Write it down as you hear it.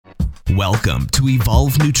Welcome to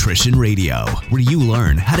Evolve Nutrition Radio, where you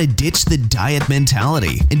learn how to ditch the diet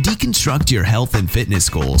mentality and deconstruct your health and fitness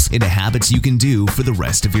goals into habits you can do for the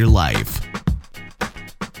rest of your life.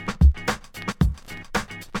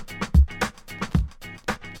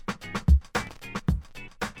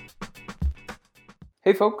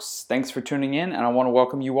 Hey folks, thanks for tuning in, and I want to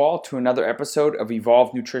welcome you all to another episode of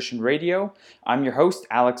Evolve Nutrition Radio. I'm your host,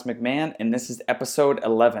 Alex McMahon, and this is episode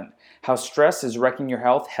 11, How Stress is Wrecking Your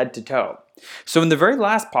Health Head to Toe. So in the very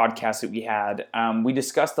last podcast that we had, we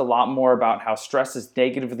discussed a lot more about how stress is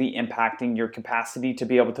negatively impacting your capacity to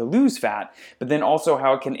be able to lose fat, but then also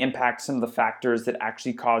how it can impact some of the factors that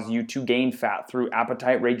actually cause you to gain fat through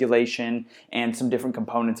appetite regulation and some different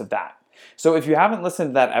components of that. So if you haven't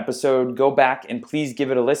listened to that episode, go back and please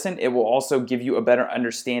give it a listen. It will also give you a better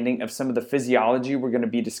understanding of some of the physiology we're going to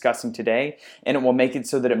be discussing today, and it will make it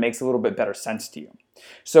so that it makes a little bit better sense to you.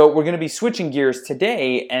 So we're going to be switching gears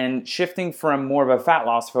today and shifting from more of a fat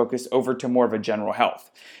loss focus over to more of a general health.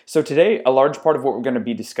 So today, a large part of what we're going to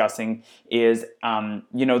be discussing is,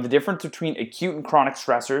 the difference between acute and chronic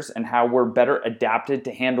stressors and how we're better adapted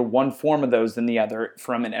to handle one form of those than the other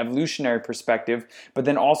from an evolutionary perspective, but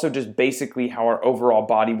then also just basically how our overall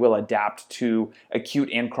body will adapt to acute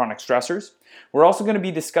and chronic stressors. We're also going to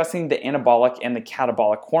be discussing the anabolic and the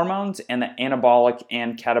catabolic hormones and the anabolic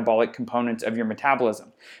and catabolic components of your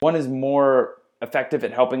metabolism. One is more effective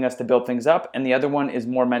at helping us to build things up, and the other one is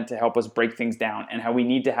more meant to help us break things down, and how we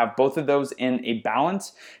need to have both of those in a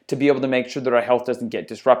balance to be able to make sure that our health doesn't get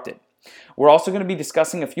disrupted. We're also going to be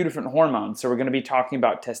discussing a few different hormones. So we're going to be talking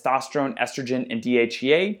about testosterone, estrogen, and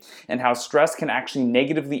DHEA, and how stress can actually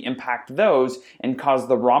negatively impact those and cause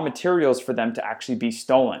the raw materials for them to actually be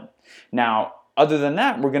stolen. Now, other than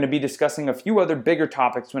that, we're going to be discussing a few other bigger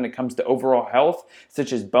topics when it comes to overall health,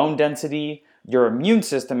 such as bone density, your immune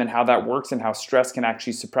system and how that works, and how stress can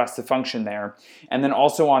actually suppress the function there. And then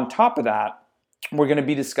also on top of that, we're going to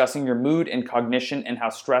be discussing your mood and cognition and how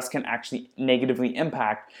stress can actually negatively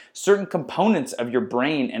impact certain components of your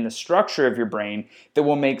brain and the structure of your brain that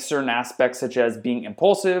will make certain aspects such as being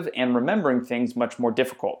impulsive and remembering things much more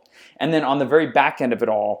difficult. And then on the very back end of it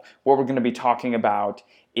all, what we're going to be talking about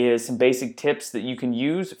is some basic tips that you can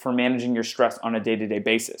use for managing your stress on a day-to-day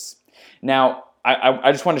basis. Now,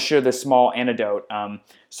 I just want to share this small anecdote.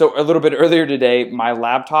 So a little bit earlier today, my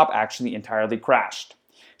laptop actually entirely crashed.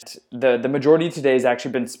 The majority of today has actually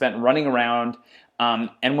been spent running around,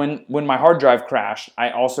 and when my hard drive crashed, I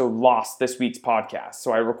also lost this week's podcast.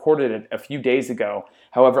 So I recorded it a few days ago.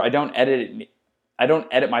 However, I don't edit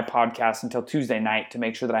my podcast until Tuesday night to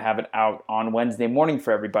make sure that I have it out on Wednesday morning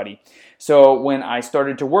for everybody. So when I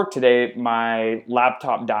started to work today, my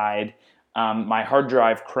laptop died, my hard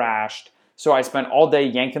drive crashed. So I spent all day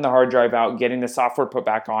yanking the hard drive out, getting the software put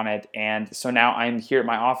back on it, and so now I'm here at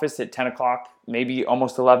my office at 10 o'clock, maybe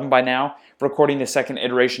almost 11 by now, recording the second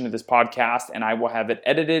iteration of this podcast, and I will have it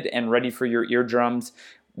edited and ready for your eardrums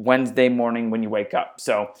Wednesday morning when you wake up.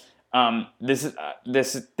 So this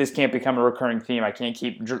can't become a recurring theme. I can't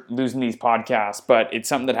keep losing these podcasts, but it's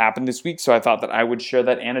something that happened this week, so I thought that I would share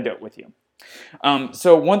that anecdote with you.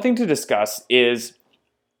 So one thing to discuss is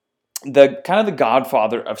the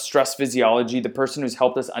godfather of stress physiology, the person who's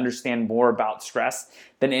helped us understand more about stress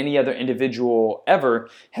than any other individual ever,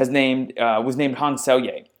 was named Hans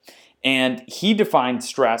Selye. And he defined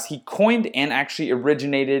stress. He coined and actually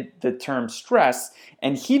originated the term stress,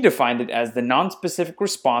 and he defined it as the non-specific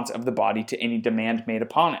response of the body to any demand made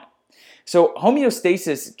upon it. So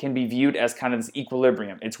homeostasis can be viewed as kind of this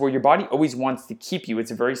equilibrium. It's where your body always wants to keep you.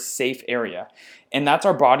 It's a very safe area. And that's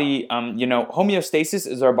our body, homeostasis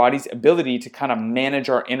is our body's ability to kind of manage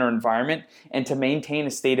our inner environment and to maintain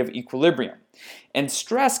a state of equilibrium. And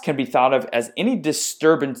stress can be thought of as any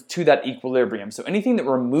disturbance to that equilibrium. So anything that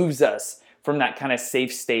removes us from that kind of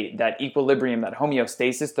safe state, that equilibrium, that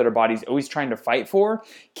homeostasis that our body's always trying to fight for,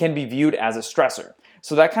 can be viewed as a stressor.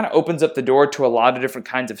 So that kind of opens up the door to a lot of different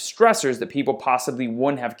kinds of stressors that people possibly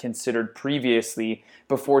wouldn't have considered previously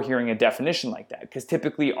before hearing a definition like that. Because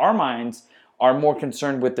typically our minds are more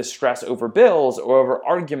concerned with the stress over bills or over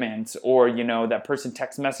arguments, or that person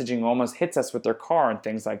text messaging almost hits us with their car and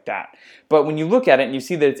things like that. But when you look at it and you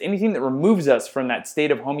see that it's anything that removes us from that state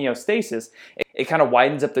of homeostasis, it kind of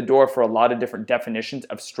widens up the door for a lot of different definitions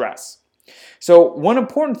of stress. So one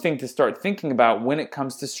important thing to start thinking about when it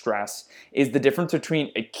comes to stress is the difference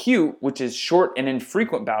between acute, which is short and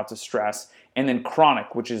infrequent bouts of stress, and then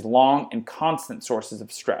chronic, which is long and constant sources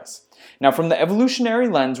of stress. Now, from the evolutionary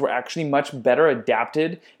lens, we're actually much better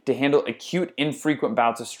adapted to handle acute, infrequent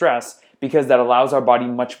bouts of stress because that allows our body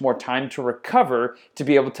much more time to recover to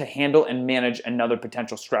be able to handle and manage another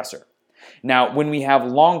potential stressor. Now, when we have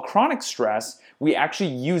long chronic stress, we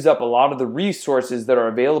actually use up a lot of the resources that are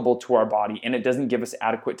available to our body, and it doesn't give us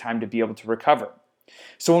adequate time to be able to recover.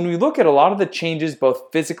 So when we look at a lot of the changes,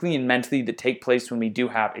 both physically and mentally, that take place when we do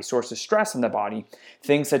have a source of stress in the body,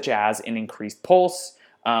 things such as an increased pulse,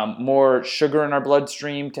 more sugar in our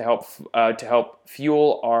bloodstream to help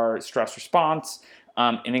fuel our stress response,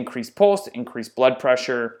 an increased pulse, increased blood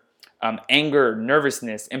pressure, anger,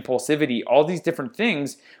 nervousness, impulsivity, all these different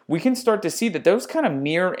things, we can start to see that those kind of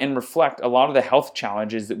mirror and reflect a lot of the health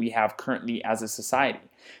challenges that we have currently as a society.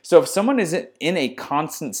 So if someone is in a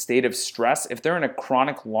constant state of stress, if they're in a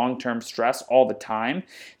chronic long-term stress all the time,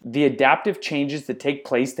 the adaptive changes that take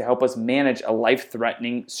place to help us manage a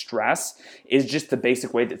life-threatening stress is just the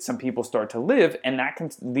basic way that some people start to live, and that can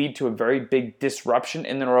lead to a very big disruption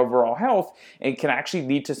in their overall health, and can actually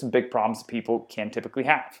lead to some big problems that people can typically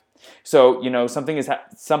have. So,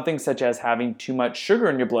 something such as having too much sugar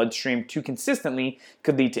in your bloodstream too consistently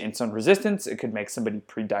could lead to insulin resistance. It could make somebody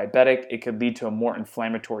pre-diabetic. It could lead to a more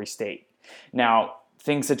inflammatory state. Now,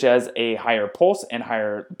 things such as a higher pulse and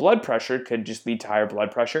higher blood pressure could just lead to higher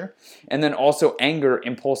blood pressure. And then also anger,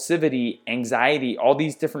 impulsivity, anxiety, all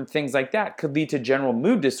these different things like that could lead to general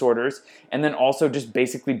mood disorders, and then also just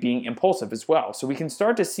basically being impulsive as well. So we can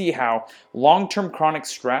start to see how long-term chronic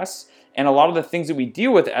stress and a lot of the things that we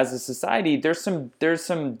deal with as a society, there's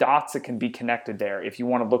some dots that can be connected there if you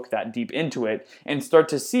want to look that deep into it and start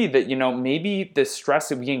to see that, maybe the stress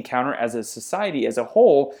that we encounter as a society as a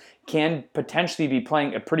whole can potentially be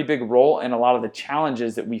playing a pretty big role in a lot of the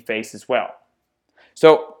challenges that we face as well.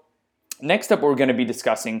 So next up, what we're going to be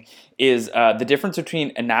discussing is the difference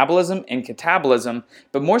between anabolism and catabolism,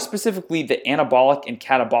 but more specifically the anabolic and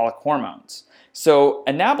catabolic hormones. So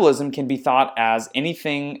anabolism can be thought as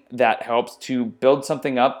anything that helps to build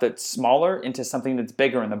something up that's smaller into something that's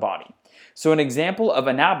bigger in the body. So an example of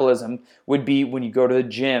anabolism would be when you go to the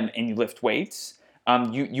gym and you lift weights.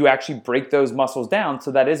 You actually break those muscles down, so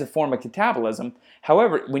that is a form of catabolism.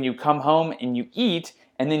 However, when you come home and you eat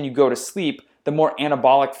and then you go to sleep, the more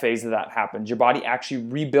anabolic phase of that happens. Your body actually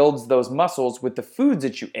rebuilds those muscles with the foods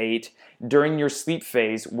that you ate during your sleep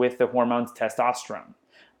phase with the hormones testosterone.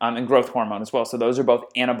 And growth hormone as well. So those are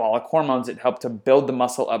both anabolic hormones that help to build the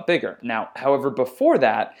muscle up bigger. Now, however, before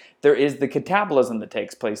that, there is the catabolism that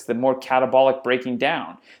takes place, the more catabolic breaking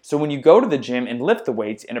down. So when you go to the gym and lift the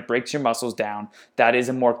weights and it breaks your muscles down, that is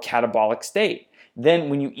a more catabolic state. Then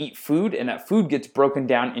when you eat food and that food gets broken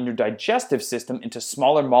down in your digestive system into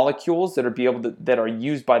smaller molecules that are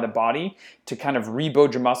used by the body to kind of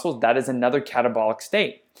rebuild your muscles, that is another catabolic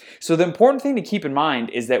state. So the important thing to keep in mind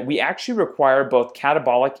is that we actually require both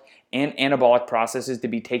catabolic and anabolic processes to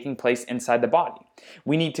be taking place inside the body.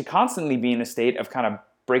 We need to constantly be in a state of kind of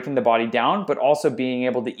breaking the body down, but also being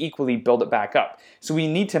able to equally build it back up. So we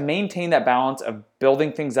need to maintain that balance of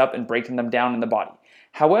building things up and breaking them down in the body.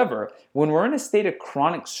 However, when we're in a state of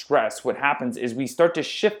chronic stress, what happens is we start to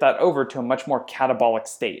shift that over to a much more catabolic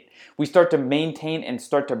state. We start to maintain and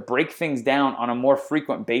start to break things down on a more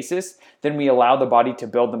frequent basis than we allow the body to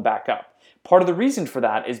build them back up. Part of the reason for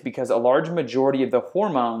that is because a large majority of the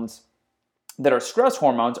hormones that are stress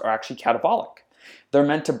hormones are actually catabolic. They're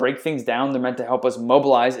meant to break things down. They're meant to help us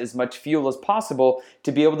mobilize as much fuel as possible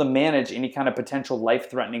to be able to manage any kind of potential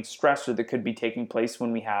life-threatening stressor that could be taking place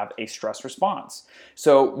when we have a stress response.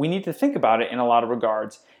 So we need to think about it in a lot of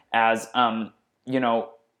regards as,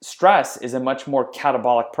 stress is a much more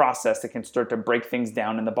catabolic process that can start to break things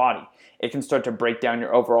down in the body. It can start to break down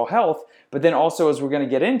your overall health, but then also, as we're going to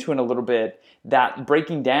get into in a little bit, that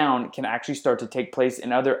breaking down can actually start to take place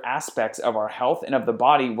in other aspects of our health and of the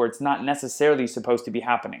body where it's not necessarily supposed to be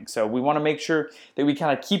happening. So we want to make sure that we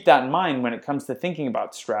kind of keep that in mind when it comes to thinking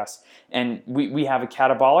about stress. And we have a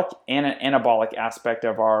catabolic and an anabolic aspect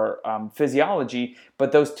of our physiology,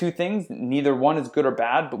 but those two things, neither one is good or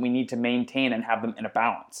bad, but we need to maintain and have them in a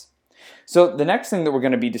balance. So the next thing that we're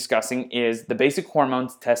going to be discussing is the basic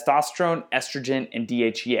hormones, testosterone, estrogen, and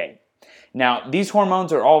DHEA. Now, these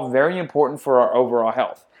hormones are all very important for our overall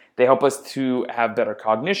health. They help us to have better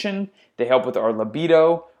cognition. They help with our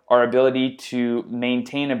libido, our ability to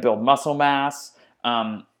maintain and build muscle mass.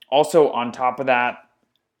 Also, on top of that,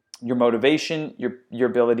 your motivation, your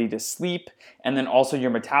ability to sleep, and then also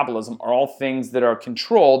your metabolism are all things that are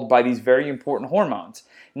controlled by these very important hormones.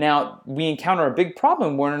 Now, we encounter a big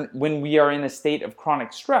problem when we are in a state of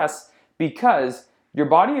chronic stress because your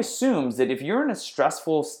body assumes that if you're in a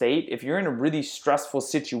stressful state, if you're in a really stressful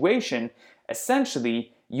situation,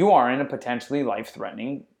 essentially you are in a potentially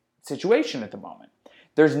life-threatening situation at the moment.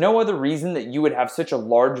 There's no other reason that you would have such a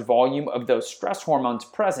large volume of those stress hormones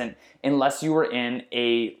present unless you were in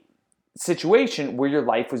a situation where your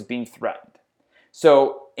life was being threatened.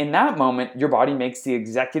 So in that moment, your body makes the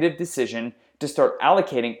executive decision to start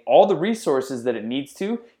allocating all the resources that it needs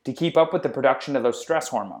to keep up with the production of those stress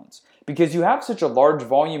hormones. Because you have such a large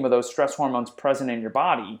volume of those stress hormones present in your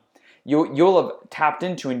body, you'll have tapped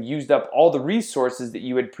into and used up all the resources that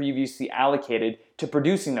you had previously allocated to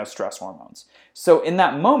producing those stress hormones. So in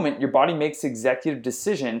that moment, your body makes the executive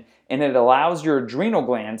decision, and it allows your adrenal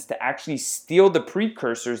glands to actually steal the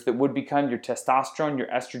precursors that would become your testosterone, your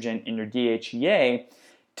estrogen, and your DHEA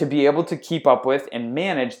to be able to keep up with and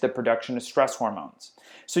manage the production of stress hormones.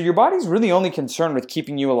 So your body's really only concerned with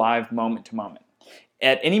keeping you alive moment to moment.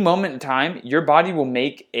 At any moment in time, your body will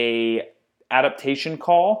make a adaptation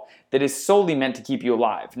call that is solely meant to keep you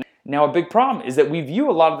alive. Now, a big problem is that we view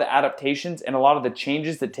a lot of the adaptations and a lot of the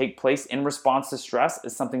changes that take place in response to stress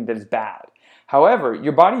as something that is bad. However,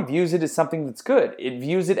 your body views it as something that's good. It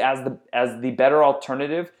views it as the better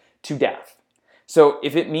alternative to death. So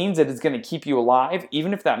if it means that it's going to keep you alive,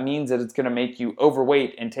 even if that means that it's going to make you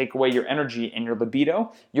overweight and take away your energy and your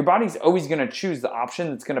libido, your body's always going to choose the option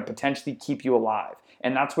that's going to potentially keep you alive.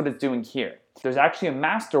 And that's what it's doing here. There's actually a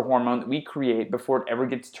master hormone that we create before it ever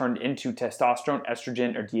gets turned into testosterone,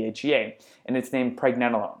 estrogen, or DHEA, and it's named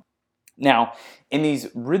pregnenolone. Now, in these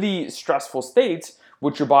really stressful states,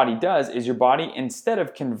 what your body does is your body, instead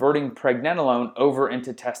of converting pregnenolone over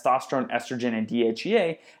into testosterone, estrogen, and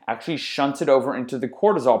DHEA, actually shunts it over into the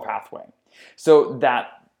cortisol pathway. So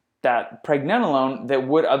that pregnenolone that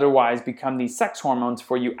would otherwise become these sex hormones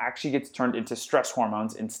for you actually gets turned into stress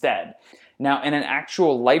hormones instead. Now, in an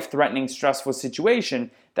actual life-threatening, stressful situation,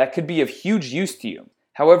 that could be of huge use to you.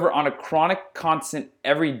 However, on a chronic, constant,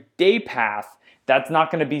 everyday path, that's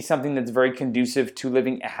not going to be something that's very conducive to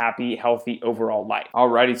living a happy, healthy overall life.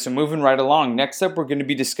 Alrighty, so moving right along. Next up, we're going to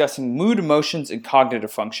be discussing mood, emotions, and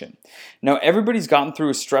cognitive function. Now, everybody's gotten through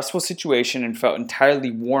a stressful situation and felt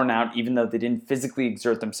entirely worn out even though they didn't physically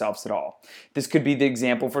exert themselves at all. This could be the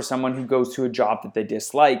example for someone who goes to a job that they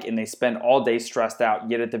dislike and they spend all day stressed out,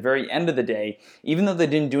 yet at the very end of the day, even though they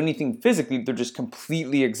didn't do anything physically, they're just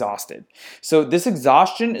completely exhausted. So this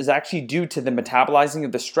exhaustion is actually due to the metabolizing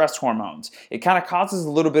of the stress hormones. It kind of causes a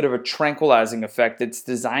little bit of a tranquilizing effect that's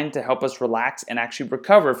designed to help us relax and actually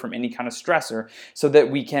recover from any kind of stressor so that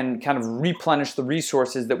we can kind of replenish the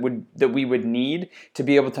resources that we would need to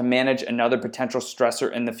be able to manage another potential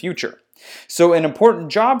stressor in the future. So an important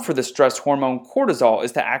job for the stress hormone cortisol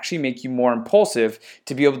is to actually make you more impulsive,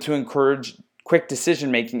 to be able to encourage quick decision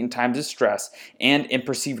making in times of stress and in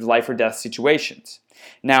perceived life or death situations.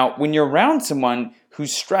 Now, when you're around someone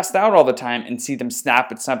who's stressed out all the time and see them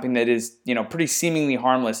snap at something that is, pretty seemingly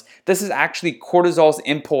harmless, this is actually cortisol's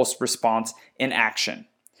impulse response in action.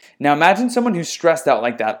 Now imagine someone who's stressed out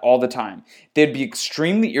like that all the time. They'd be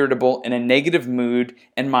extremely irritable, in a negative mood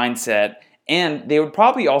and mindset, and they would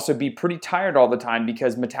probably also be pretty tired all the time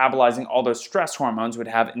because metabolizing all those stress hormones would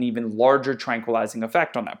have an even larger tranquilizing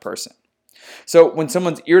effect on that person. So when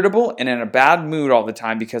someone's irritable and in a bad mood all the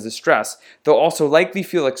time because of stress, they'll also likely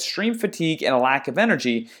feel extreme fatigue and a lack of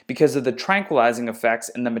energy because of the tranquilizing effects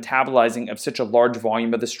and the metabolizing of such a large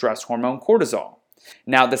volume of the stress hormone cortisol.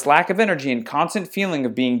 Now, this lack of energy and constant feeling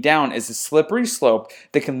of being down is a slippery slope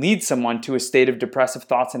that can lead someone to a state of depressive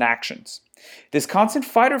thoughts and actions. This constant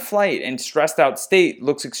fight or flight and stressed out state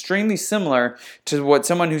looks extremely similar to what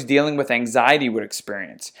someone who's dealing with anxiety would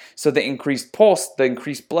experience. So the increased pulse, the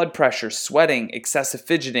increased blood pressure, sweating, excessive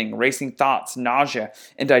fidgeting, racing thoughts, nausea,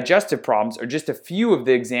 and digestive problems are just a few of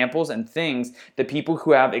the examples and things that people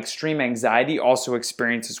who have extreme anxiety also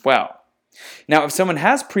experience as well. Now, if someone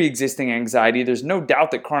has pre-existing anxiety, there's no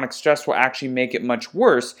doubt that chronic stress will actually make it much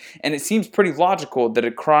worse, and it seems pretty logical that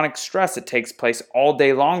a chronic stress that takes place all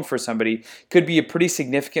day long for somebody could be a pretty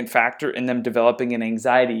significant factor in them developing an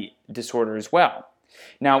anxiety disorder as well.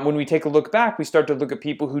 Now, when we take a look back, we start to look at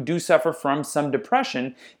people who do suffer from some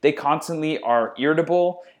depression. They constantly are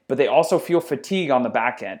irritable, but they also feel fatigue on the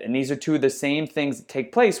back end. And these are two of the same things that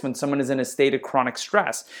take place when someone is in a state of chronic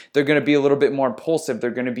stress. They're going to be a little bit more impulsive.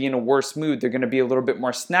 They're going to be in a worse mood. They're going to be a little bit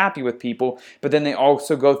more snappy with people, but then they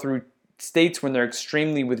also go through states when they're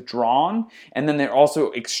extremely withdrawn, and then they're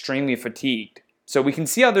also extremely fatigued. So we can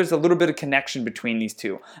see how there's a little bit of connection between these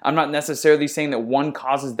two. I'm not necessarily saying that one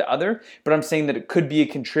causes the other, but I'm saying that it could be a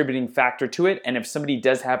contributing factor to it, and if somebody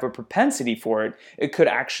does have a propensity for it, it could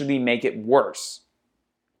actually make it worse.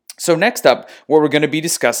 So next up, what we're going to be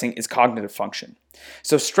discussing is cognitive function.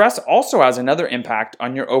 So stress also has another impact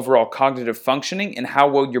on your overall cognitive functioning and how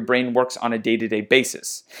well your brain works on a day-to-day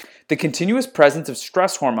basis. The continuous presence of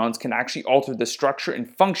stress hormones can actually alter the structure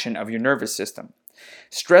and function of your nervous system.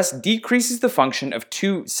 Stress decreases the function of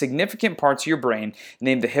two significant parts of your brain,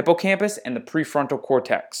 named the hippocampus and the prefrontal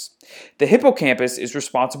cortex. The hippocampus is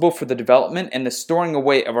responsible for the development and the storing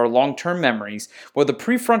away of our long-term memories, while the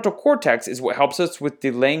prefrontal cortex is what helps us with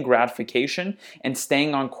delaying gratification and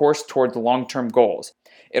staying on course toward the long-term goals.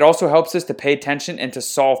 It also helps us to pay attention and to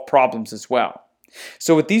solve problems as well.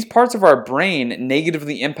 So with these parts of our brain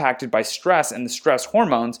negatively impacted by stress and the stress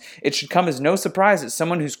hormones, it should come as no surprise that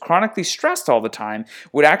someone who's chronically stressed all the time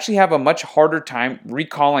would actually have a much harder time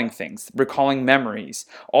recalling things, recalling memories.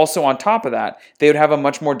 Also on top of that, they would have a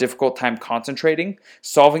much more difficult time concentrating,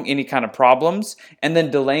 solving any kind of problems, and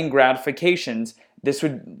then delaying gratifications. This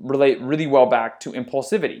would relate really well back to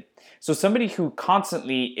impulsivity. So somebody who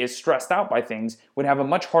constantly is stressed out by things would have a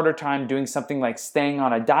much harder time doing something like staying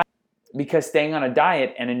on a diet, because staying on a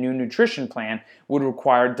diet and a new nutrition plan would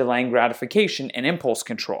require delaying gratification and impulse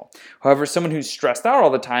control. However, someone who's stressed out all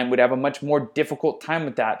the time would have a much more difficult time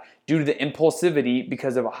with that due to the impulsivity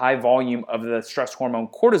because of a high volume of the stress hormone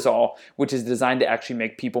cortisol, which is designed to actually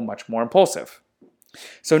make people much more impulsive.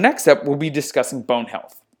 So next up, we'll be discussing bone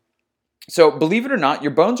health. So believe it or not,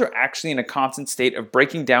 your bones are actually in a constant state of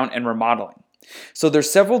breaking down and remodeling. So there's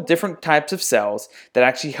several different types of cells that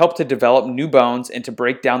actually help to develop new bones and to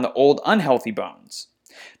break down the old unhealthy bones.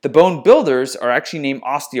 The bone builders are actually named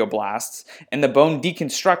osteoblasts, and the bone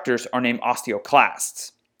deconstructors are named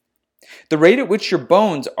osteoclasts. The rate at which your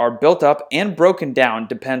bones are built up and broken down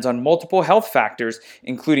depends on multiple health factors,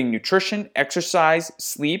 including nutrition, exercise,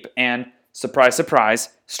 sleep, and, surprise, surprise,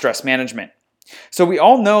 stress management. So we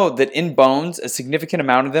all know that in bones, a significant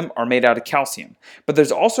amount of them are made out of calcium, but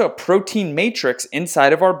there's also a protein matrix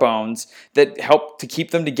inside of our bones that help to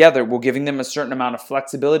keep them together while giving them a certain amount of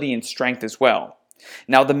flexibility and strength as well.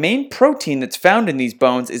 Now, the main protein that's found in these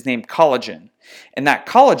bones is named collagen, and that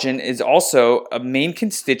collagen is also a main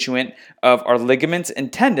constituent of our ligaments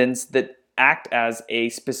and tendons that act as a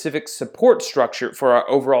specific support structure for our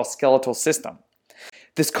overall skeletal system.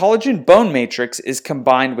 This collagen bone matrix is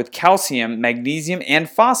combined with calcium, magnesium, and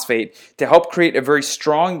phosphate to help create a very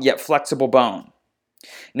strong yet flexible bone.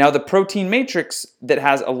 Now, the protein matrix that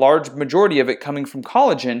has a large majority of it coming from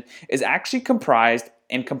collagen is actually comprised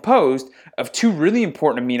and composed of two really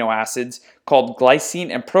important amino acids called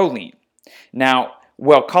glycine and proline. Now,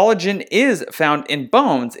 while collagen is found in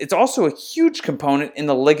bones, it's also a huge component in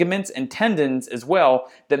the ligaments and tendons as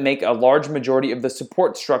well that make a large majority of the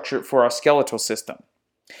support structure for our skeletal system.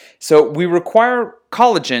 So we require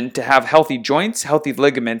collagen to have healthy joints, healthy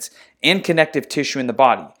ligaments, and connective tissue in the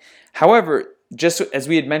body. However, just as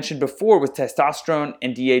we had mentioned before with testosterone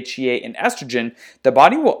and DHEA and estrogen, the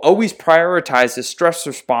body will always prioritize the stress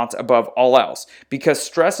response above all else because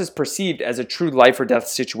stress is perceived as a true life or death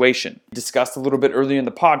situation. We discussed a little bit earlier in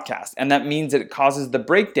the podcast, and that means that it causes the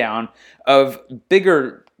breakdown of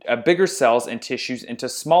bigger cells and tissues into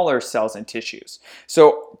smaller cells and tissues.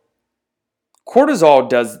 So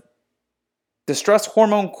the stress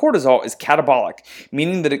hormone cortisol is catabolic,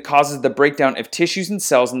 meaning that it causes the breakdown of tissues and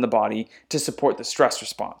cells in the body to support the stress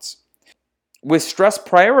response. With stress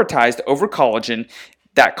prioritized over collagen,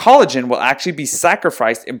 that collagen will actually be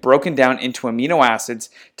sacrificed and broken down into amino acids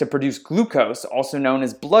to produce glucose, also known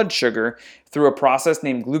as blood sugar, through a process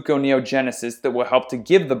named gluconeogenesis that will help to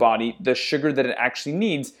give the body the sugar that it actually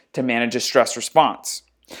needs to manage a stress response.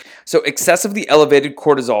 So excessively elevated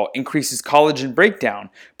cortisol increases collagen breakdown,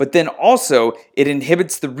 but then also it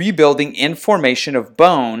inhibits the rebuilding and formation of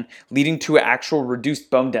bone, leading to actual reduced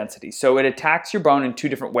bone density. So it attacks your bone in two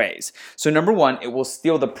different ways. So number one, it will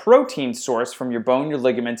steal the protein source from your bone, your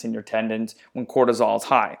ligaments, and your tendons when cortisol is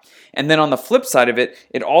high. And then on the flip side of it,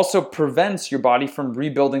 it also prevents your body from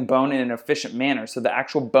rebuilding bone in an efficient manner, so the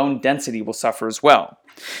actual bone density will suffer as well.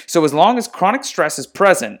 So as long as chronic stress is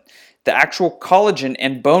present, the actual collagen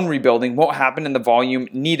and bone rebuilding won't happen in the volume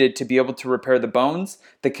needed to be able to repair the bones,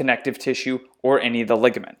 the connective tissue, or any of the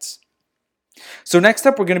ligaments. So next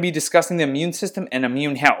up, we're going to be discussing the immune system and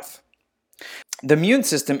immune health. The immune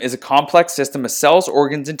system is a complex system of cells,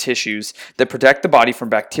 organs, and tissues that protect the body from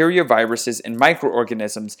bacteria, viruses, and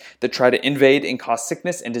microorganisms that try to invade and cause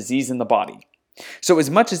sickness and disease in the body. So as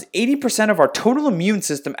much as 80% of our total immune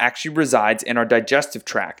system actually resides in our digestive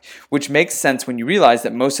tract, which makes sense when you realize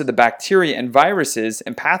that most of the bacteria and viruses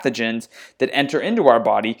and pathogens that enter into our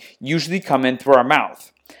body usually come in through our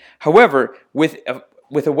mouth. However, with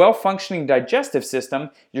a well-functioning digestive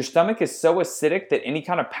system, your stomach is so acidic that any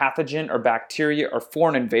kind of pathogen or bacteria or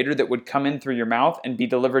foreign invader that would come in through your mouth and be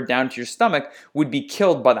delivered down to your stomach would be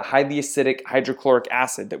killed by the highly acidic hydrochloric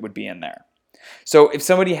acid that would be in there. So if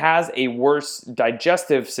somebody has a worse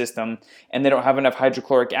digestive system and they don't have enough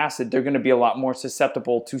hydrochloric acid, they're going to be a lot more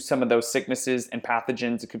susceptible to some of those sicknesses and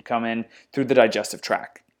pathogens that could come in through the digestive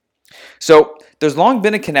tract. So there's long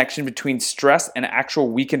been a connection between stress and actual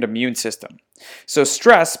weakened immune system. So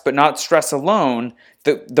stress, but not stress alone,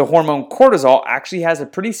 the hormone cortisol actually has a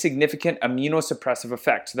pretty significant immunosuppressive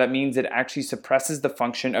effect. So that means it actually suppresses the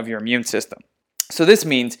function of your immune system. So this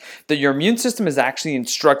means that your immune system is actually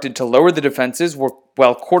instructed to lower the defenses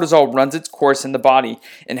while cortisol runs its course in the body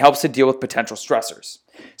and helps to deal with potential stressors.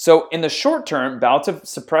 So in the short term, bouts of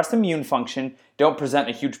suppressed immune function don't present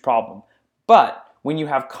a huge problem. But when you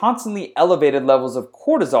have constantly elevated levels of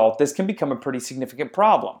cortisol, this can become a pretty significant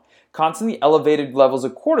problem. Constantly elevated levels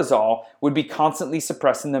of cortisol would be constantly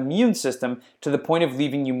suppressing the immune system to the point of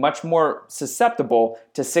leaving you much more susceptible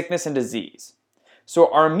to sickness and disease.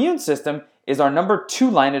 So our immune system is our number 2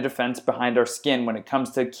 line of defense behind our skin when it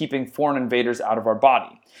comes to keeping foreign invaders out of our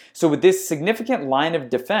body. So with this significant line of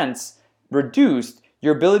defense reduced,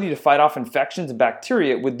 your ability to fight off infections and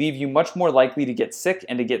bacteria would leave you much more likely to get sick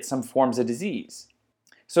and to get some forms of disease.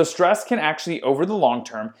 So stress can actually, over the long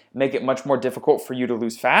term, make it much more difficult for you to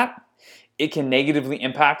lose fat. It can negatively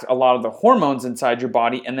impact a lot of the hormones inside your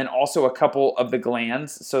body, and then also a couple of the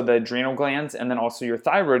glands, so the adrenal glands, and then also your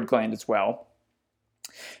thyroid gland as well.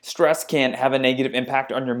 Stress can have a negative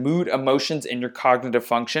impact on your mood, emotions, and your cognitive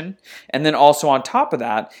function. And then also on top of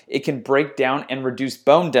that, it can break down and reduce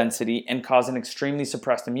bone density and cause an extremely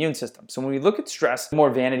suppressed immune system. So when we look at stress, more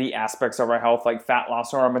vanity aspects of our health like fat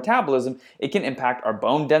loss or our metabolism, it can impact our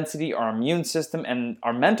bone density, our immune system, and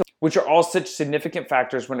our mental, which are all such significant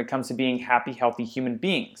factors when it comes to being happy, healthy human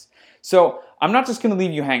beings. So I'm not just going to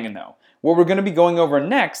leave you hanging though. What we're going to be going over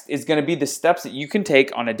next is going to be the steps that you can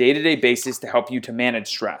take on a day-to-day basis to help you to manage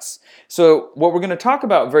stress. So what we're going to talk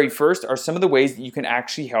about very first are some of the ways that you can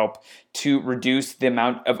actually help to reduce the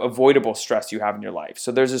amount of avoidable stress you have in your life.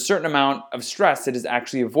 So there's a certain amount of stress that is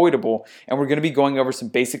actually avoidable, and we're going to be going over some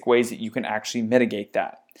basic ways that you can actually mitigate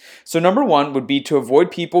that. So number 1 would be to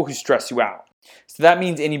avoid people who stress you out. So that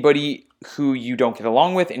means anybody who you don't get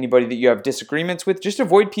along with, anybody that you have disagreements with. Just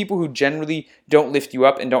avoid people who generally don't lift you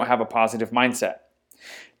up and don't have a positive mindset.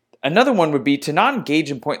 Another one would be to not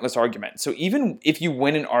engage in pointless arguments. So even if you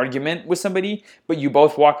win an argument with somebody, but you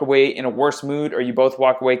both walk away in a worse mood or you both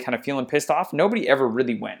walk away kind of feeling pissed off, nobody ever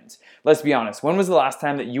really wins. Let's be honest. When was the last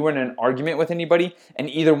time that you were in an argument with anybody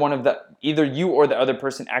and either you or the other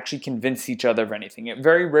person actually convinced each other of anything? It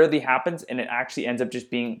very rarely happens, and it actually ends up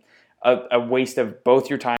just being a waste of both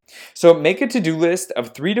your time. So make a to-do list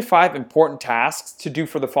of 3 to 5 important tasks to do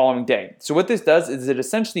for the following day. So what this does is it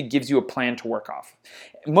essentially gives you a plan to work off.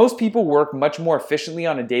 Most people work much more efficiently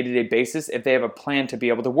on a day-to-day basis if they have a plan to be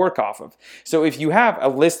able to work off of. So if you have a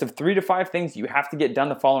list of 3 to 5 things you have to get done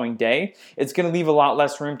the following day, it's going to leave a lot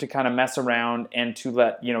less room to kind of mess around and to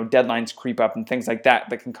let, deadlines creep up and things like that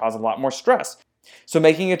can cause a lot more stress. So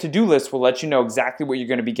making a to-do list will let you know exactly what you're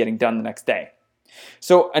going to be getting done the next day.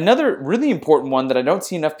 So another really important one that I don't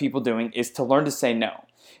see enough people doing is to learn to say no.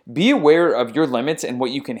 Be aware of your limits and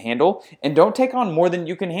what you can handle, and don't take on more than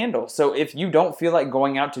you can handle. So if you don't feel like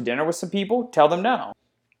going out to dinner with some people, tell them no.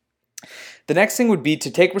 The next thing would be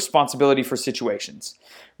to take responsibility for situations.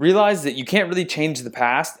 Realize that you can't really change the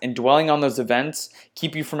past, and dwelling on those events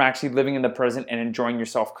keep you from actually living in the present and enjoying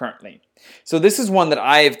yourself currently. So this is one that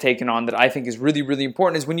I have taken on that I think is really, really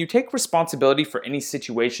important, is when you take responsibility for any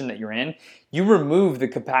situation that you're in, you remove the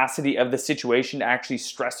capacity of the situation to actually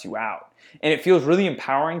stress you out. And it feels really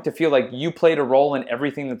empowering to feel like you played a role in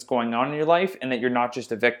everything that's going on in your life and that you're not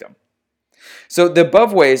just a victim. So the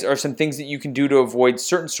above ways are some things that you can do to avoid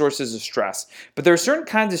certain sources of stress, but there are certain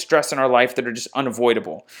kinds of stress in our life that are just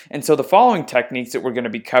unavoidable. And so the following techniques that we're going to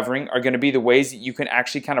be covering are going to be the ways that you can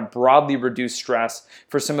actually kind of broadly reduce stress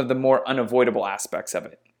for some of the more unavoidable aspects of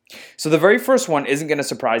it. So the very first one isn't going to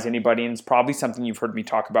surprise anybody, and it's probably something you've heard me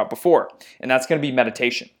talk about before, and that's going to be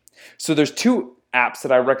meditation. So there's 2 apps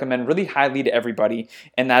that I recommend really highly to everybody,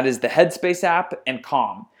 and that is the Headspace app and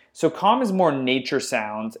Calm. So Calm is more nature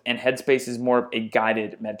sounds, and Headspace is more of a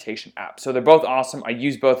guided meditation app. So they're both awesome. I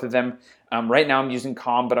use both of them. Right now I'm using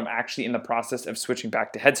Calm, but I'm actually in the process of switching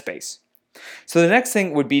back to Headspace. So the next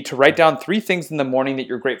thing would be to write down 3 things in the morning that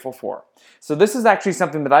you're grateful for. So this is actually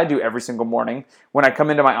something that I do every single morning. When I come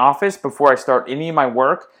into my office, before I start any of my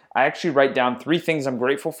work, I actually write down 3 things I'm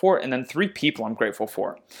grateful for and then 3 people I'm grateful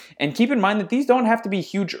for. And keep in mind that these don't have to be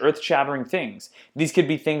huge earth-shattering things. These could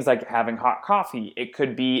be things like having hot coffee. It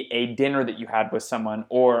could be a dinner that you had with someone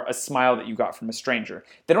or a smile that you got from a stranger.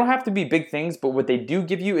 They don't have to be big things, but what they do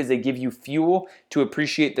give you is they give you fuel to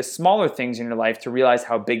appreciate the smaller things in your life to realize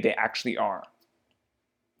how big they actually are.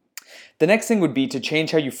 The next thing would be to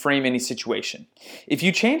change how you frame any situation. If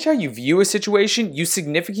you change how you view a situation, you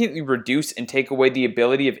significantly reduce and take away the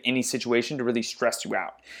ability of any situation to really stress you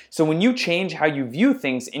out. So when you change how you view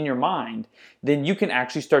things in your mind, then you can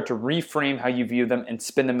actually start to reframe how you view them and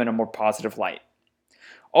spin them in a more positive light.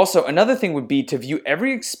 Also, another thing would be to view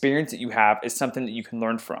every experience that you have as something that you can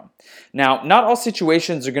learn from. Now, not all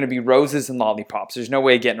situations are going to be roses and lollipops. There's no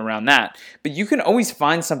way of getting around that. But you can always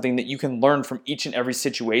find something that you can learn from each and every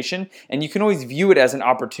situation, and you can always view it as an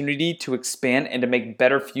opportunity to expand and to make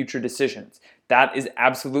better future decisions. That is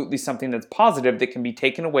absolutely something that's positive that can be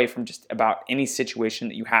taken away from just about any situation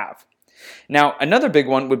that you have. Now, another big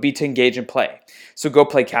one would be to engage in play. So go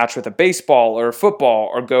play catch with a baseball or a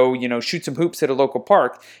football, or go, shoot some hoops at a local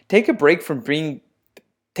park. Take a break from being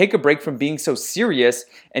so serious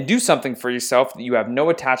and do something for yourself that you have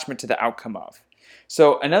no attachment to the outcome of.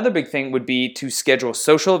 So another big thing would be to schedule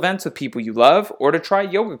social events with people you love, or to try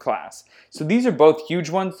a yoga class. So these are both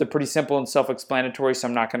huge ones. They're pretty simple and self-explanatory, so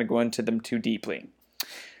I'm not going to go into them too deeply.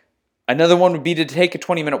 Another one would be to take a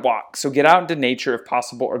 20-minute walk. So get out into nature if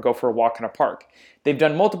possible, or go for a walk in a park. They've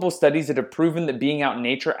done multiple studies that have proven that being out in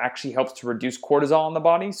nature actually helps to reduce cortisol in the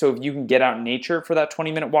body. So if you can get out in nature for that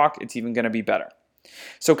 20-minute walk, it's even going to be better.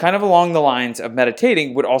 So kind of along the lines of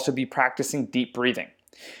meditating would also be practicing deep breathing.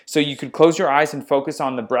 So you could close your eyes and focus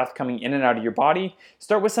on the breath coming in and out of your body.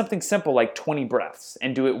 Start with something simple like 20 breaths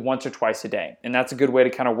and do it once or twice a day. And that's a good way to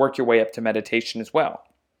kind of work your way up to meditation as well.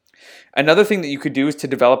 Another thing that you could do is to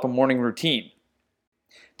develop a morning routine.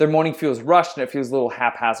 Their morning feels rushed and it feels a little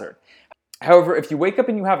haphazard. However, if you wake up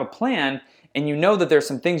and you have a plan and you know that there's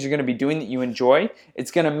some things you're going to be doing that you enjoy,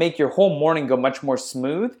 it's going to make your whole morning go much more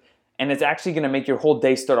smooth, and it's actually going to make your whole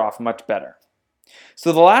day start off much better.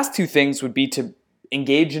 So the last two things would be to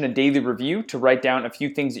engage in a daily review, to write down a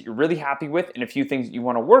few things that you're really happy with and a few things that you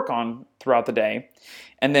want to work on throughout the day.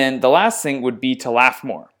 And then the last thing would be to laugh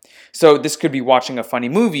more. So this could be watching a funny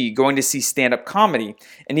movie, going to see stand-up comedy.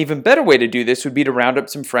 An even better way to do this would be to round up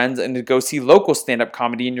some friends and to go see local stand-up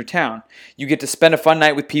comedy in your town. You get to spend a fun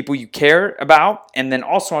night with people you care about, and then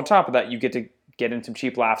also on top of that, you get to get in some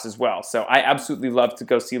cheap laughs as well. So I absolutely love to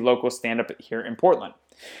go see local stand-up here in Portland.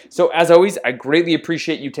 So as always, I greatly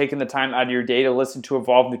appreciate you taking the time out of your day to listen to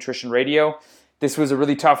Evolve Nutrition Radio. This was a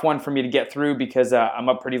really tough one for me to get through because I'm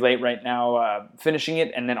up pretty late right now finishing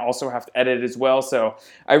it, and then also have to edit it as well. So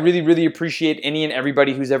I really, really appreciate any and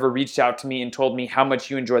everybody who's ever reached out to me and told me how much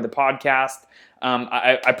you enjoy the podcast.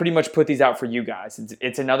 I pretty much put these out for you guys.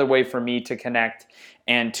 It's another way for me to connect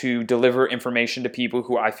and to deliver information to people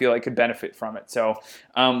who I feel like could benefit from it. So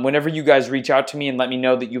whenever you guys reach out to me and let me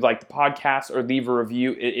know that you like the podcast or leave a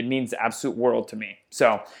review, it means the absolute world to me.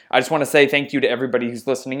 So I just want to say thank you to everybody who's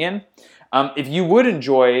listening in. If you would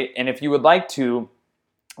enjoy, and if you would like to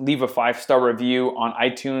leave a 5-star review on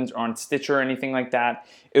iTunes or on Stitcher or anything like that,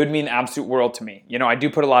 it would mean the absolute world to me. I do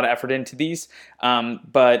put a lot of effort into these,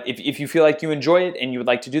 but if you feel like you enjoy it and you would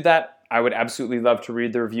like to do that, I would absolutely love to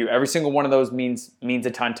read the review. Every single one of those means a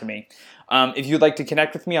ton to me. If you'd like to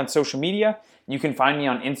connect with me on social media, you can find me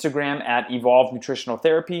on Instagram at Evolve Nutritional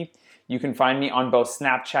Therapy. You can find me on both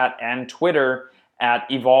Snapchat and Twitter at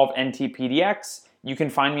EvolveNTPDX. You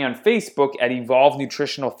can find me on Facebook at Evolve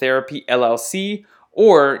Nutritional Therapy LLC,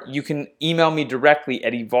 or you can email me directly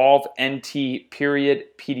at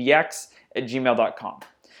evolvent.pdx@gmail.com.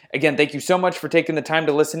 Again, thank you so much for taking the time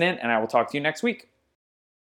to listen in, and I will talk to you next week.